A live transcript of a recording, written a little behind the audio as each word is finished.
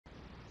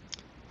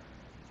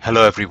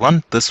Hello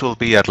everyone, this will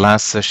be our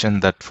last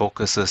session that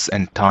focuses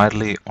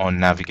entirely on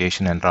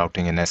navigation and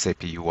routing in SAP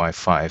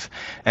UI5.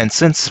 And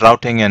since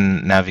routing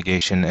and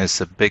navigation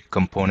is a big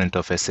component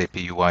of SAP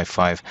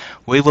UI5,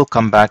 we will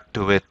come back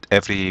to it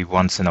every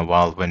once in a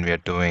while when we are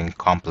doing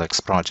complex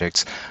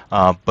projects.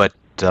 But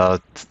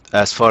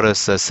as far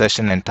as a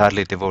session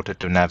entirely devoted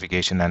to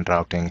navigation and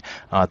routing,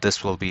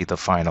 this will be the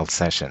final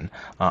session.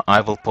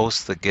 I will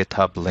post the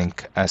GitHub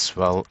link as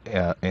well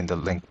in the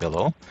link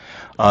below.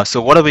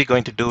 So what are we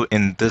going to do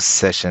in this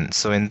session?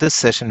 So in this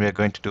session, we are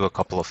going to do a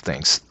couple of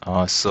things.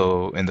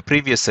 So in the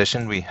previous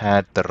session, we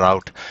had the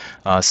route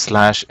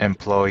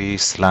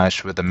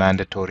 /employee/ with the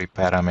mandatory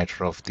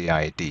parameter of the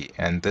ID.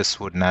 And this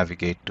would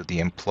navigate to the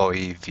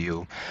employee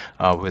view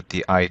with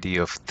the ID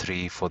of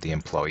 3 for the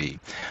employee.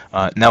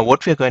 Now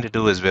what we're going to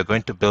do is we're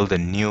going to build a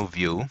new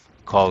view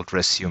called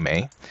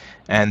resume.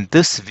 And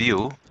this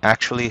view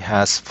actually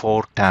has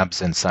 4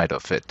 tabs inside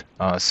of it.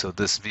 So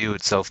this view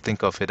itself,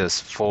 think of it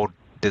as 4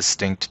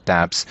 distinct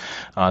tabs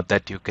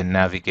that you can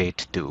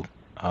navigate to.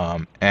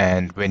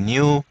 And when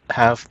you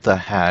have the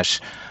hash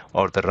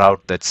or the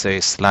route that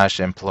says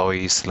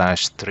 /employee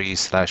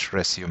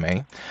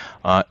 /3/resume,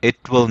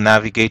 it will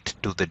navigate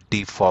to the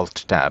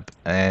default tab.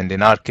 And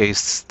in our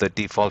case, the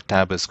default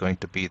tab is going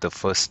to be the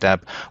first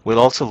tab. We'll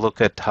also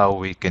look at how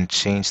we can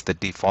change the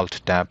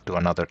default tab to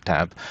another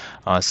tab.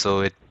 So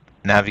it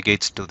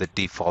navigates to the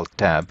default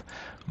tab.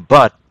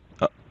 But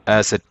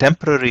as a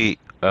temporary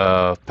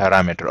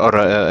parameter, or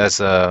as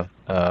a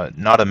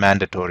not a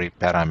mandatory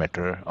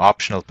parameter,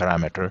 optional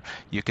parameter,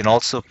 you can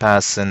also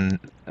pass in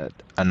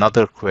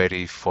another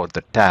query for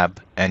the tab,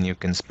 and you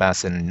can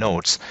pass in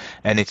notes.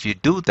 And if you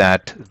do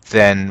that,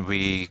 then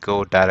we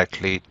go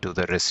directly to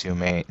the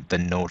resume, the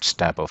notes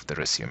tab of the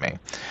resume.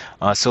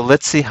 So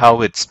let's see how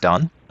it's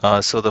done.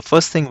 So the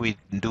first thing we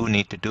do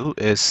need to do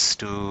is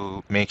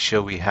to make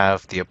sure we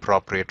have the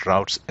appropriate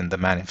routes in the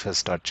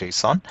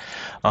manifest.json.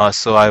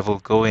 So I will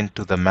go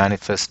into the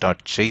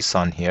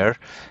manifest.json here,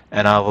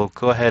 and I will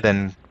go ahead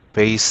and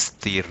paste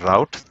the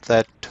route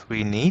that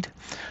we need.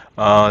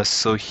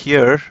 So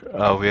here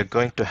we are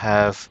going to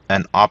have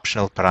an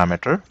optional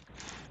parameter.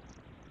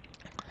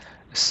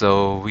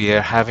 So we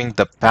are having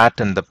the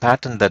pattern. The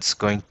pattern that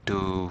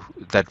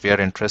we are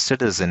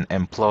interested is in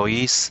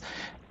employees,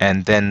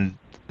 and then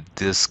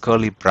these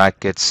curly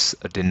brackets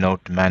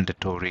denote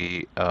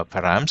mandatory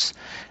params,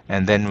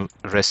 and then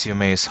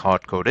resume is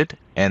hard-coded,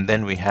 and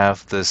then we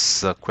have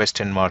this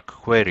question mark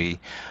query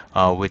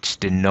which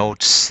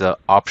denotes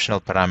optional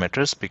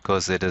parameters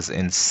because it is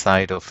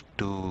inside of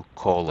 2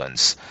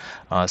 colons.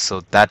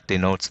 So that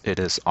denotes it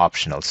is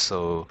optional.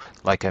 So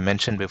like I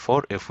mentioned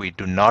before, if we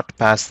do not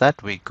pass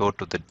that, we go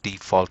to the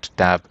default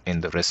tab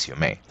in the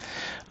resume.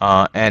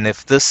 And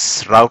if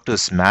this route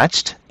is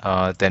matched,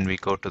 then we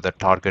go to the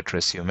target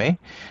resume.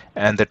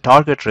 And the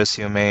target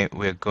resume,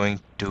 we're going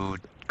to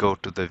go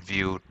to the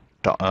view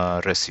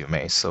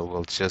resume. So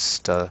we'll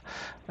just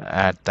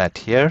add that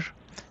here.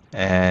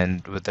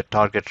 And with the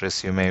target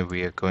resume,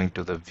 we are going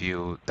to the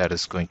view that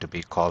is going to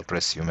be called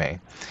resume.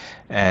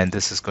 And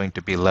this is going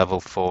to be level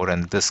 4,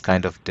 and this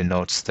kind of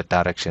denotes the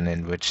direction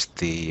in which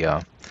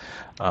the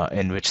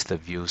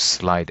views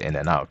slide in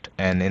and out.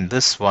 And in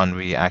this one,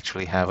 we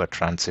actually have a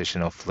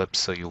transition of flip,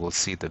 so you will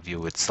see the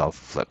view itself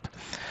flip.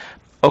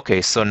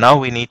 Okay, so now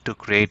we need to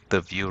create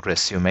the view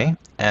resume,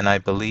 and I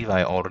believe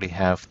I already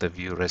have the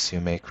view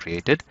resume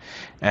created.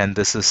 And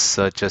this is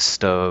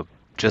just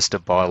a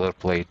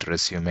boilerplate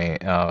resume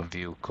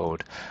view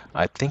code.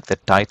 I think the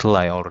title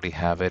I already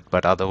have it,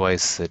 but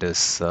otherwise it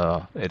is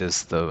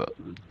the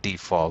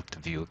default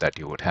view that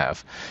you would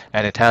have,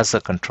 and it has a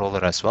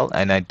controller as well.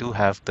 And I do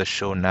have the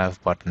show nav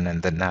button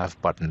and the nav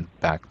button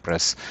back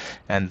press,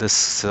 and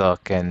this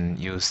can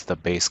use the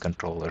base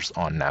controllers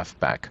on nav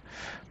back.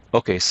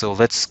 Okay, so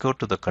let's go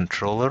to the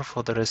controller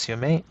for the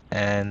resume,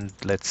 and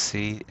let's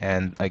see.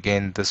 And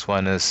again, this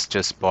one is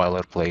just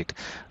boilerplate.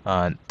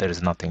 There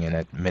is nothing in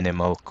it,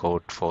 minimal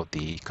code for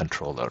the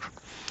controller.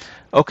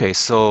 Okay,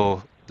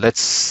 so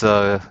let's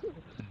do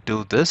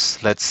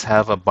this. Let's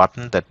have a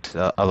button that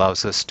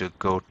allows us to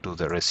go to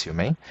the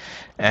resume.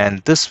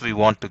 And this we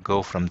want to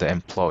go from the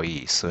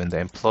employee. So in the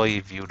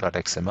employee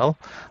view.xml,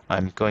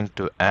 I'm going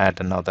to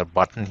add another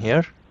button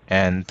here.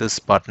 And this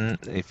button,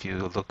 if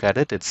you look at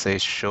it, it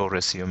says show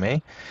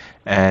resume,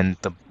 and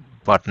the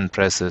button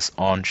press is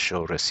on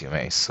show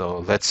resume. So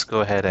let's go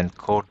ahead and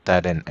code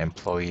that in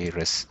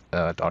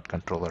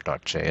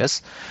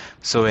employee.controller.js.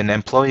 So in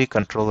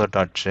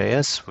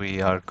employee.controller.js,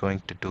 we are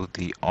going to do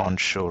the on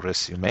show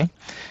resume.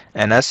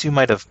 And as you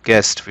might have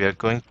guessed, we are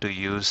going to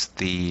use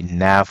the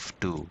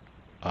nav2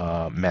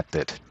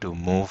 method to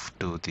move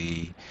to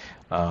the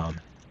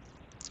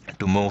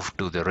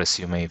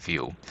resume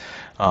view.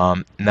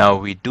 Now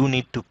we do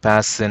need to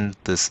pass in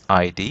this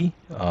ID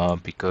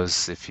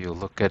because if you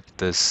look at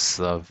this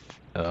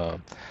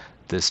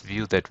this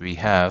view that we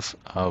have,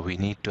 we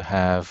need to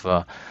have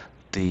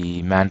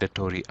the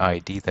mandatory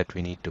ID that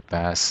we need to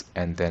pass,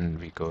 and then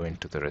we go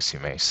into the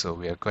resume. So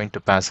we are going to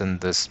pass in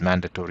this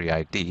mandatory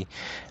ID,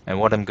 and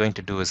what I'm going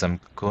to do is I'm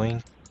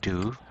going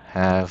to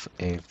have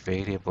a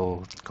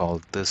variable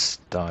called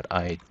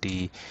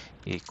this.id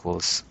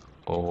equals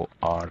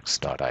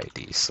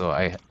orgs.id. So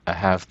I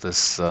have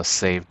this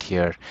saved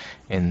here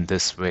in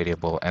this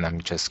variable, and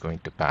I'm just going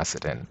to pass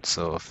it in.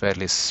 So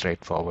fairly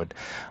straightforward.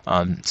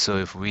 So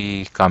if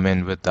we come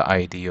in with the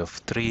ID of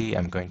 3,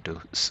 I'm going to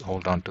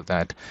hold on to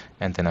that,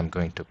 and then I'm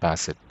going to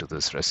pass it to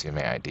this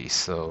resume ID.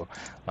 So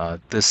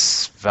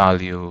this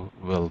value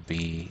will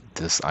be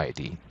this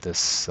ID.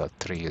 This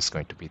 3 is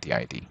going to be the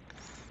ID.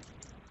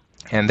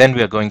 And then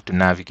we are going to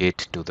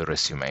navigate to the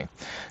resume.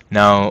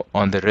 Now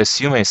on the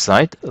resume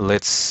side,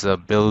 let's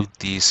build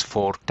these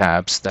 4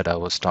 tabs that I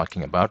was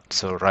talking about.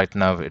 So right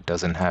now it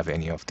doesn't have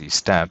any of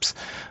these tabs.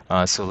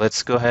 So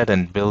let's go ahead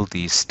and build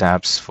these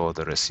tabs for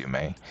the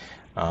resume.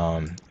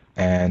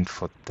 And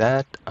for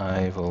that,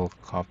 I will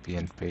copy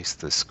and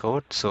paste this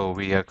code. So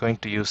we are going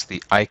to use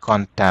the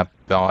icon tab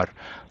bar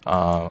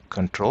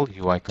control,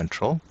 UI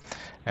control.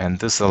 And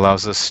this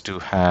allows us to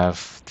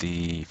have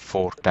the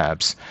 4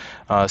 tabs.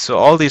 So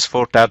all these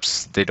 4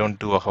 tabs, they don't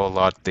do a whole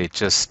lot. They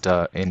just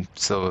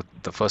so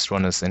the first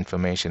one is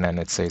information, and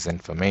it says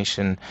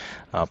information,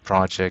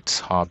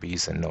 projects,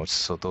 hobbies, and notes.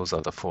 So those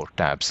are the 4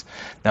 tabs.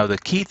 Now the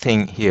key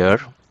thing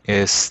here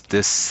is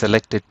this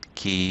selected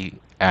key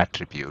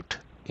attribute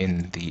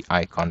in the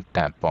icon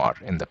tab bar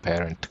in the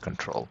parent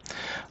control.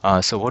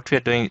 So what we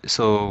are doing,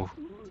 so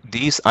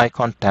these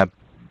icon tab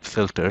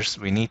filters,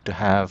 we need to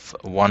have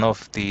one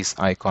of these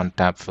icon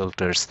tab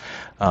filters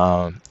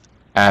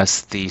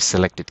as the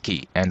selected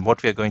key. And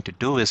what we are going to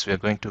do is we are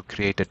going to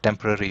create a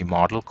temporary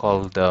model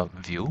called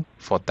view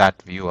for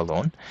that view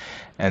alone.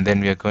 And then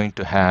we are going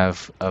to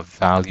have a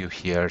value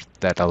here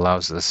that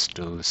allows us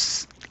to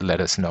let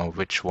us know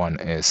which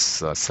one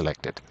is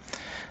selected.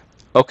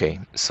 Okay,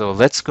 so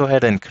let's go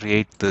ahead and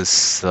create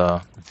this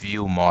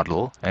view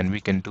model, and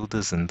we can do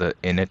this in the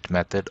init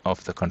method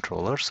of the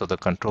controller. So the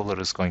controller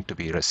is going to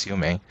be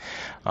resume.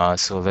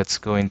 So let's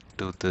go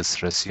into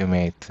this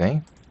resume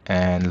thing,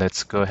 and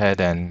let's go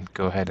ahead and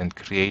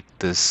create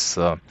this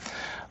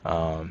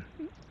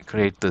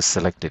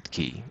selected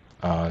key.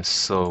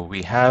 So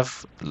we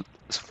have,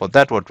 for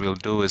that, what we'll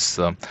do is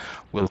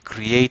we'll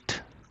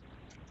create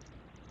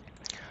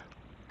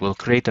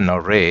an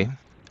array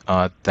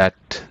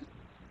that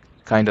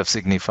kind of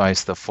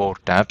signifies the 4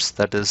 tabs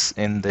that is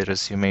in the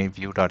resume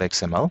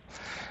view.xml.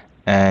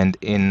 And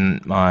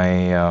in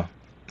my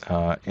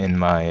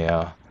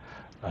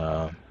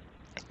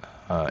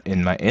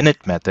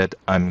init method,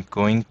 I'm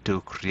going to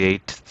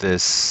create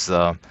this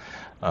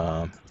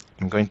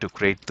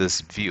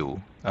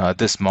view,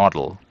 this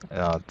model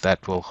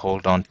that will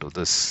hold on to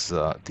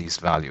these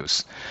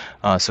values.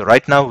 So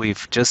right now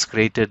we've just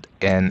created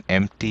an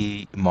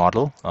empty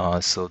model,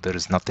 so there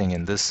is nothing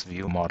in this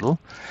view model.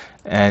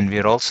 And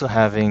we're also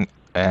having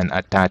an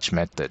attach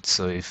method.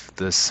 So if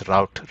this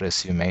route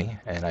resume,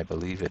 and I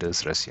believe it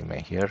is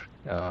resume here,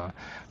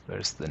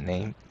 where's the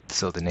name?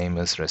 So the name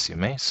is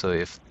resume. So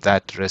if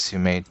that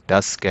resume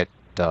does get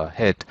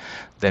hit,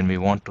 then we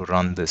want to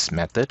run this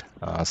method.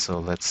 So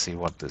let's see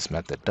what this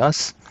method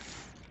does.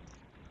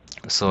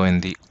 So in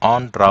the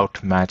on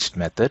route matched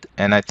method,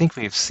 and I think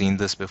we've seen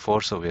this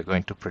before, so we're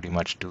going to pretty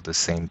much do the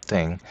same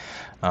thing.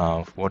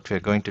 What we're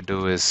going to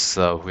do is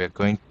we're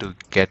going to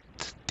get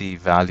the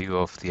value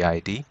of the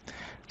ID.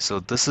 So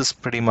this is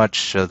pretty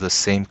much the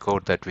same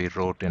code that we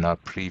wrote in our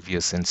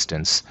previous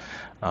instance.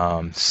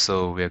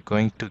 So we're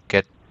going to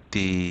get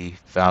the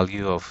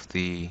value of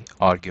the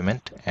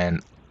argument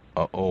and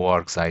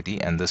orgs ID,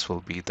 and this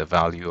will be the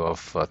value of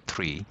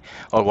 3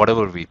 or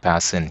whatever we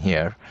pass in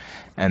here.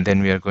 And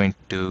then we are going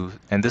to,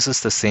 and this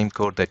is the same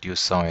code that you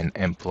saw in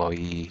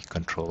employee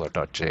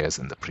controller.js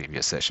in the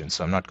previous session.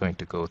 So I'm not going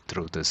to go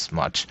through this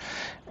much.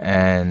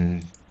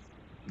 And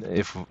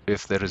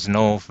if there is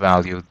no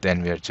value,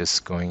 then we are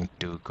just going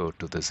to go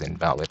to this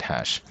invalid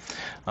hash.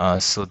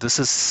 So this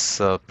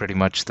is pretty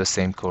much the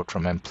same code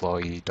from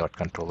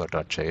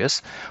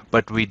employee.controller.js,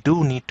 but we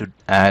do need to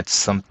add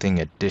something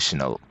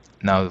additional.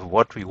 Now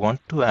what we want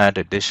to add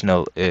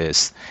additional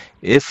is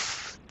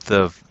if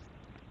the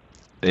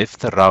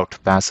route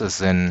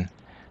passes in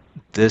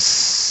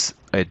this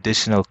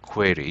additional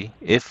query,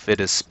 if it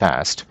is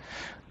passed,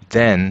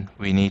 then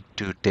we need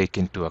to take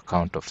into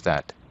account of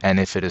that. And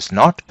if it is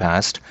not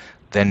passed,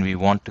 then we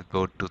want to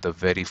go to the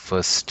very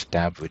first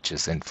tab, which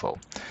is info.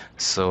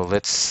 So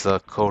let's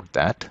code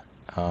that.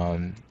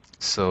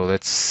 So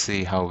let's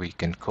see how we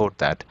can code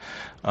that.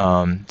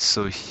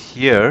 So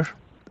here,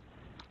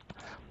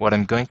 what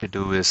I'm going to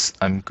do is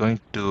I'm going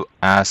to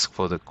ask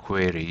for the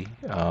query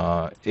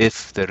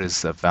if there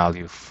is a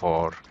value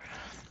for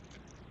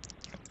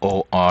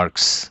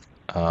orgs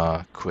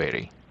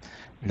query.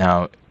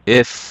 Now,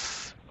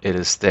 if it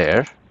is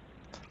there,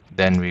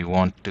 then we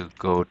want to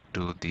go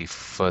to the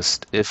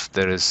first, if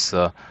there is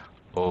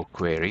o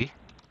query,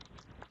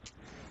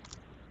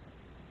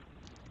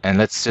 and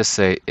let's just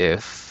say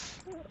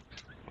if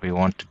we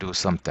want to do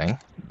something,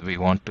 we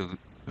want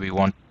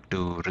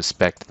to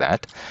respect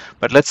that.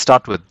 But let's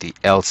start with the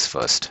else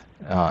first.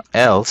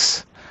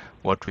 Else,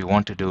 what we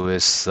want to do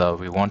is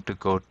we want to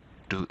go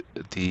to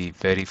the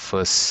very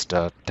first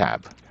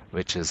tab,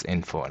 which is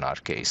info in our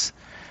case.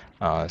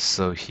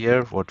 So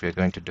here what we're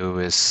going to do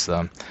is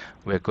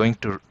we're going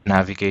to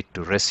navigate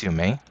to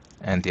resume,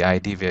 and the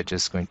ID we're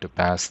just going to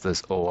pass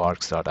this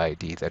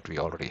orgs.id that we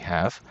already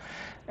have,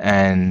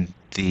 and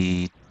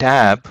the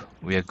tab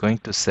we are going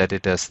to set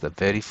it as the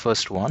very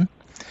first one.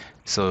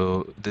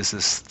 So this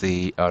is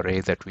the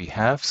array that we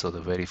have. So the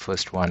very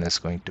first one is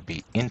going to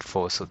be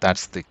info. So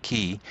that's the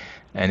key.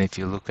 And if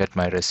you look at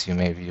my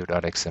resume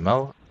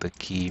view.xml, the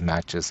key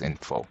matches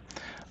info.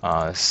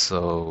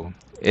 So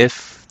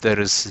if there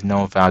is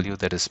no value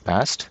that is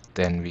passed,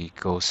 then we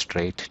go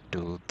straight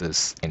to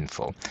this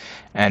info.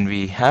 And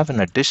we have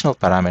an additional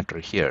parameter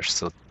here.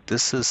 So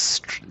this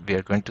is, we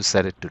are going to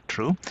set it to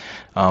true,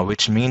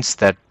 which means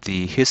that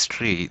the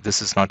history,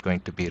 this is not going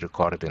to be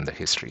recorded in the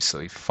history. So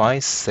if I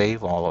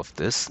save all of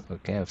this,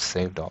 okay, I've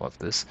saved all of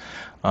this.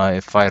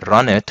 If I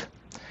run it,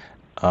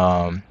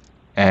 and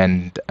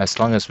as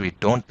long as we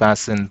don't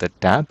pass in the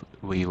tab,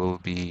 we will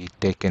be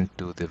taken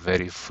to the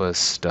very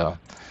first,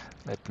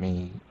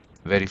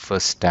 very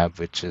first tab,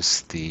 which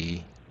is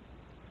the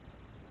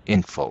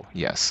info.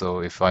 Yeah, so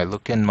if I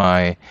look in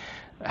my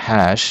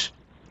hash,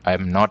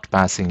 I'm not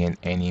passing in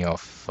any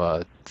of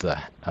the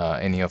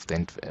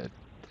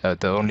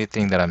only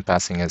thing that I'm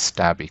passing is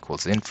tab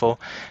equals info,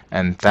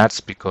 and that's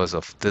because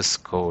of this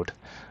code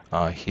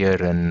here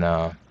in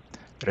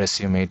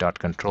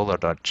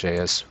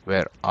resume.controller.js,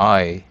 where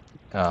I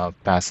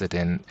pass it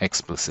in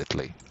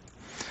explicitly.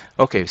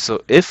 Okay,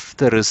 so if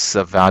there is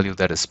a value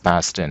that is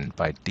passed in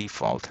by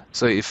default,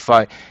 so if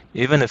I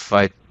have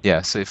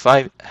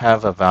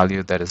a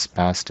value that is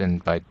passed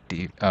in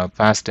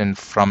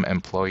from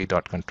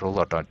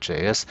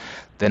employee.controller.js,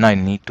 then I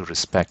need to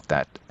respect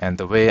that. And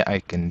the way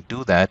I can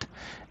do that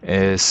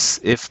is,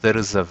 if there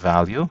is a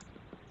value,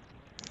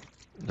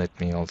 let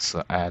me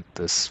also add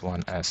this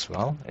one as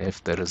well.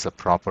 If there is a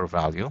proper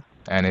value,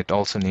 and it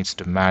also needs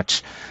to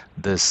match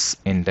this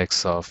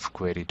index of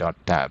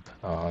query.tab.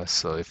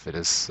 So if it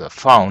is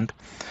found,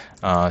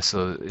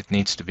 so it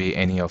needs to be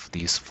any of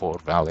these 4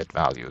 valid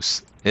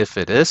values. If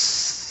it is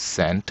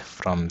sent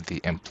from the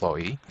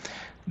employee,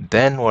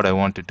 then what I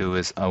want to do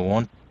is I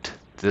want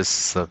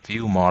this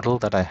view model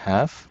that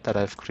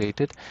I've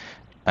created.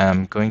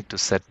 I'm going to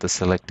set the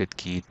selected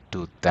key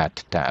to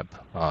that tab.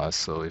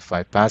 So if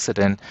I pass it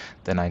in,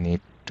 then I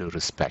need to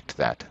respect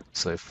that.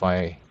 So if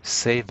I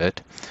save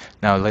it,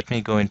 now let me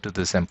go into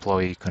this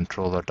employee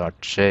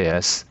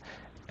controller.js,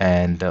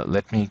 and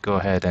let me go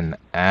ahead and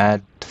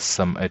add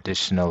some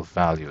additional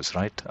values,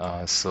 right?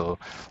 So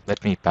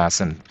let me pass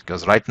in,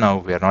 because right now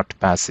we are not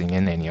passing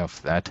in any of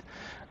that.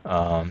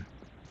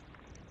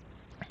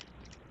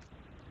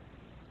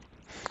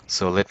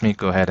 So let me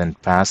go ahead and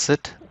pass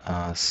it.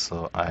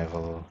 So I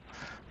will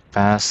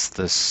pass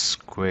this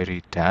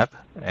query tab,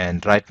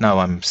 and right now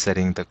I'm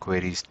setting the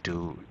queries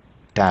to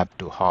tab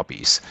to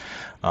hobbies.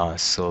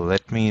 So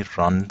let me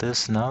run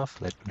this now.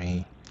 Let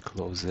me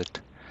close it,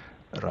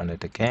 run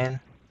it again.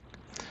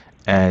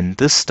 And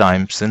this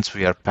time, since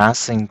we are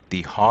passing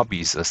the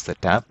hobbies as the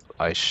tab,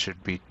 I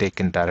should be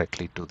taken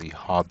directly to the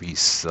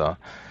hobbies.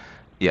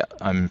 Yeah,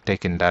 I'm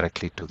taken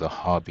directly to the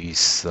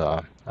hobbies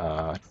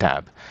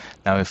tab.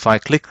 Now if I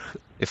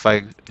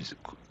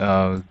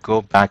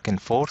go back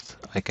and forth,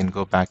 I can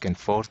go back and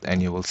forth,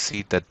 and you will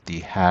see that the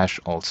hash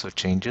also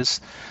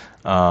changes.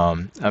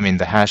 I mean,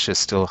 the hash is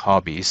still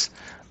hobbies,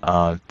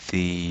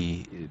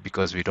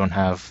 because we don't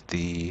have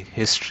the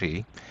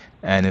history.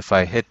 And if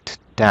I hit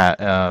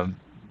the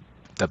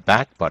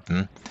back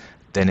button,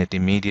 then it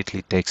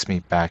immediately takes me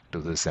back to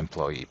this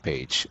employee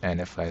page.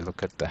 And if I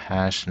look at the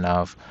hash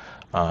now,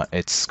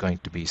 it's going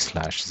to be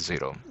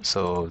 /0.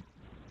 So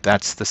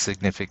that's the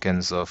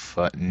significance of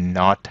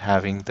not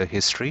having the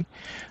history.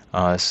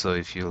 So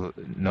if you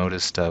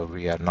noticed,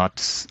 we are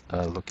not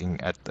looking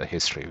at the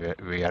history.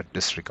 We are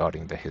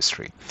disregarding the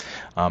history.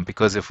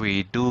 Because if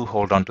we do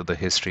hold on to the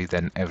history,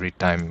 then every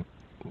time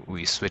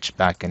we switch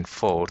back and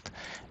forth,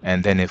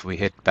 and then if we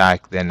hit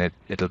back, then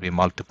it'll be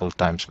multiple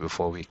times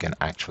before we can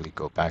actually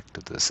go back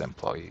to this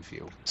employee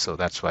view. So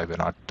that's why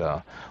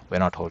we're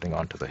not holding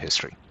on to the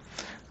history.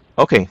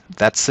 Okay,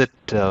 that's it,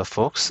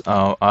 folks.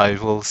 I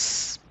will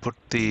put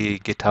the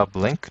GitHub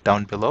link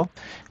down below,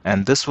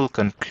 and this will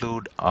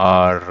conclude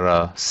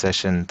our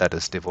session that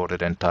is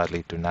devoted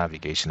entirely to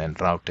navigation and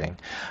routing.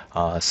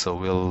 So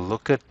we'll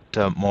look at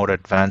more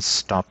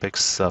advanced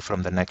topics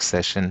from the next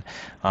session.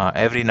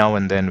 Every now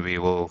and then we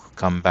will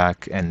come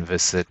back and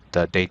visit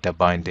data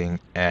binding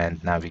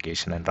and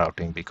navigation and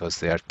routing, because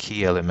they are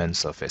key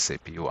elements of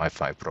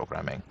SAPUI5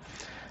 programming.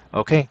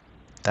 Okay,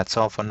 that's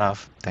all for now.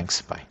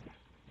 Thanks. Bye.